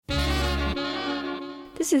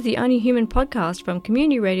This is the Only Human podcast from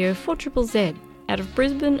Community Radio 4ZZZ out of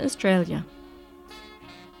Brisbane, Australia.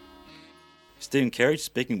 Stephen Carey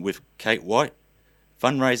speaking with Kate White,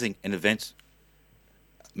 Fundraising and Events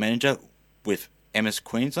Manager with MS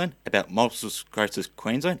Queensland, about Multiple Sclerosis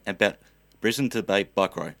Queensland, and about Brisbane to the Bay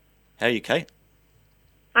Bike Ride. How are you, Kate?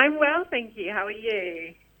 I'm well, thank you. How are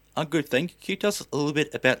you? I'm good, thank you. Can you tell us a little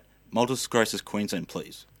bit about Multiple Sclerosis Queensland,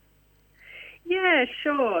 please? Yeah,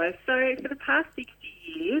 sure. So for the past 60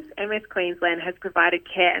 years, MS Queensland has provided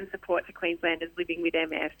care and support to Queenslanders living with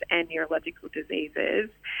MS and neurological diseases.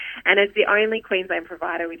 And as the only Queensland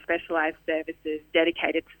provider with specialised services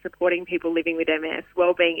dedicated to supporting people living with MS,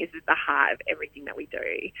 wellbeing is at the heart of everything that we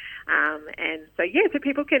do. So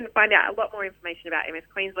people can find out a lot more information about MS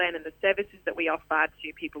Queensland and the services that we offer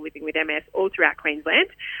to people living with MS all throughout Queensland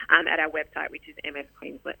at our website, which is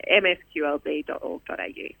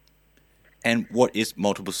msqld.org.au. And what is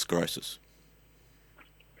multiple sclerosis?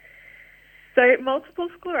 So multiple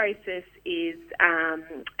sclerosis is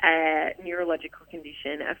a neurological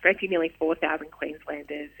condition affecting nearly 4,000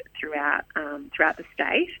 Queenslanders throughout the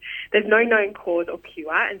state. There's no known cause or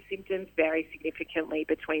cure, and symptoms vary significantly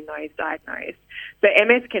between those diagnosed. So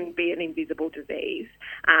MS can be an invisible disease.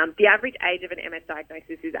 The average age of an MS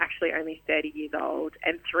diagnosis is actually only 30 years old,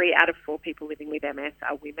 and 3 out of 4 people living with MS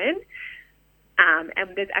are women.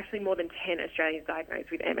 And there's actually more than 10 Australians diagnosed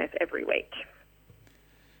with MS every week.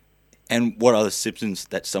 And what are the symptoms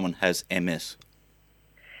that someone has MS?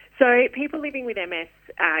 So people living with MS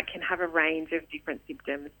can have a range of different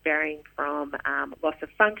symptoms, varying from loss of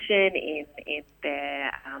function in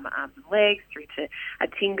their arms and legs, through to a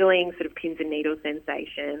tingling sort of pins and needles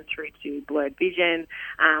sensation, through to blurred vision.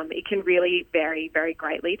 It can really vary very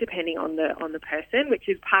greatly depending on the person, which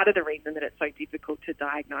is part of the reason that it's so difficult to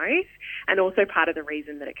diagnose, and also part of the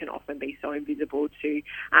reason that it can often be so invisible to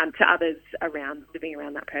others living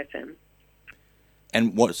around that person.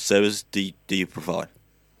 And what service do you provide?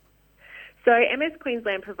 So MS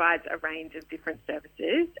Queensland provides a range of different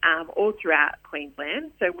services all throughout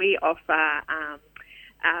Queensland. So we offer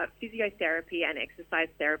physiotherapy and exercise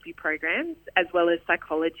therapy programs, as well as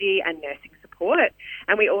psychology and nursing support.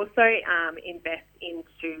 And we also invest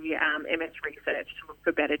into MS research to look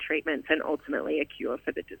for better treatments and ultimately a cure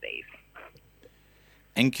for the disease.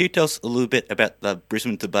 And can you tell us a little bit about the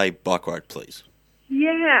Brisbane to Bay Bike Ride, please?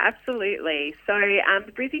 Yeah, absolutely. So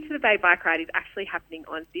the Brizzy to the Bay Bike Ride is actually happening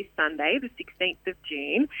on this Sunday, the 16th of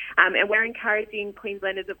June, and we're encouraging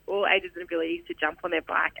Queenslanders of all ages and abilities to jump on their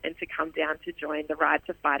bike and to come down to join the Ride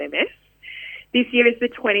to Fight MS. This year is the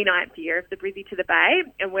 29th year of the Brizzy to the Bay,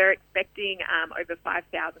 and we're expecting over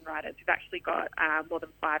 5,000 riders. We've actually got more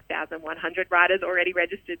than 5,100 riders already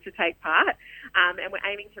registered to take part, and we're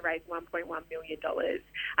aiming to raise $1.1 million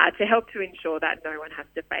to help to ensure that no one has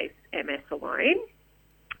to face MS alone.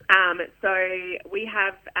 So we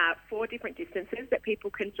have 4 different distances that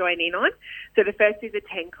people can join in on. So the first is a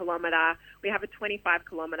 10 kilometre, we have a 25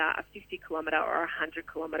 kilometre, a 50 kilometre or a 100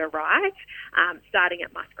 kilometre ride, starting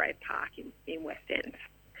at Musgrave Park in West End.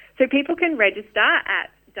 So people can register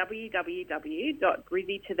at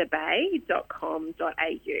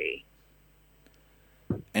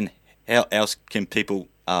www.brizzytothebay.com.au. And how else can people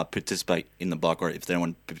participate in the bike ride if they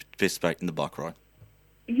want to participate in the bike ride?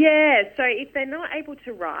 Yeah, so if they're not able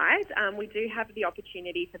to ride, we do have the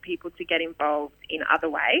opportunity for people to get involved in other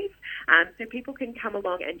ways. So people can come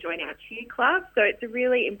along and join our cheer club. So it's a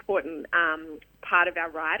really important part of our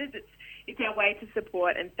riders. It's our way to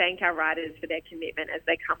support and thank our riders for their commitment as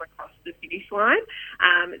they come across the finish line.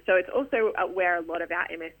 So it's also where a lot of our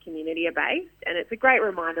MS community are based, and it's a great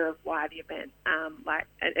reminder of why the events like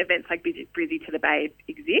Brizzy to the Bay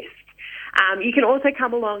exist. You can also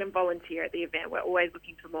come along and volunteer at the event. We're always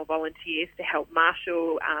looking for more volunteers to help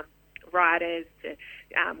marshal riders, to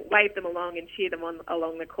wave them along and cheer them on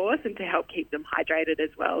along the course, and to help keep them hydrated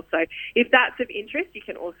as well. So if that's of interest, you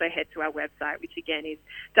can also head to our website, which again is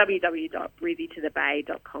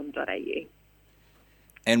www.brizzytothebay.com.au.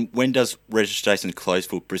 And when does registration close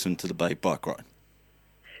for Brisbane to the Bay Bike Ride?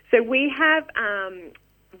 So we have,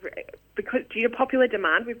 because due to popular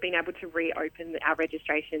demand, we've been able to reopen our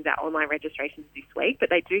registrations, our online registrations this week, but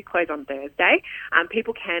they do close on Thursday.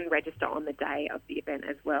 People can register on the day of the event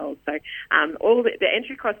as well. So all the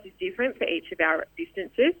entry cost is different for each of our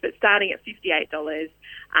distances, but starting at $58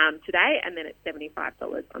 today, and then at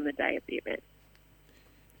 $75 on the day of the event.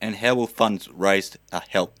 And how will funds raised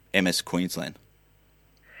help MS Queensland?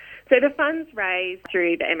 So the funds raised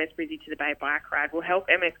through the MS Brizzy to the Bay Bike Ride will help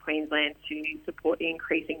MS Queensland to support the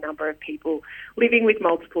increasing number of people living with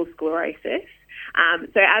multiple sclerosis.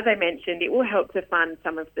 So as I mentioned, it will help to fund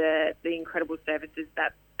some of the incredible services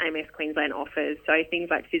that MS Queensland offers. So things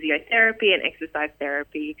like physiotherapy and exercise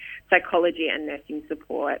therapy, psychology and nursing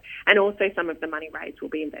support, and also some of the money raised will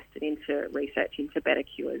be invested into research into better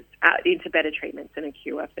cures, into better treatments and a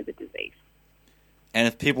cure for the disease. And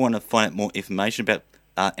if people want to find out more information about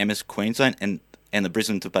MS Queensland and the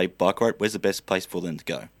Brisbane to Bay Bike Ride, where's the best place for them to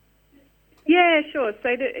go? Yeah, sure.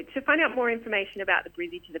 So to find out more information about the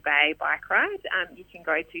Brizzy to the Bay bike ride, you can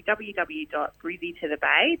go to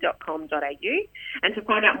www.brizzytothebay.com.au, and to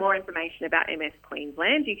find out more information about MS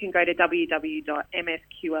Queensland, you can go to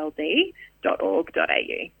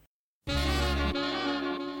www.msqld.org.au.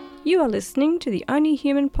 You are listening to the Only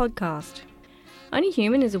Human podcast. Only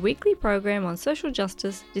Human is a weekly program on social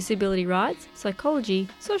justice, disability rights, psychology,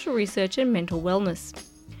 social research and mental wellness.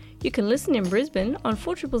 You can listen in Brisbane on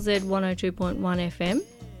 4ZZZ 102.1 FM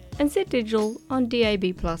and Z Digital on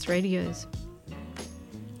DAB Plus radios.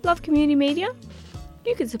 Love community media?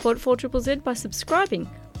 You can support 4ZZZ by subscribing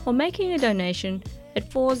or making a donation at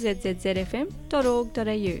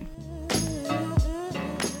 4ZZZFM.org.au.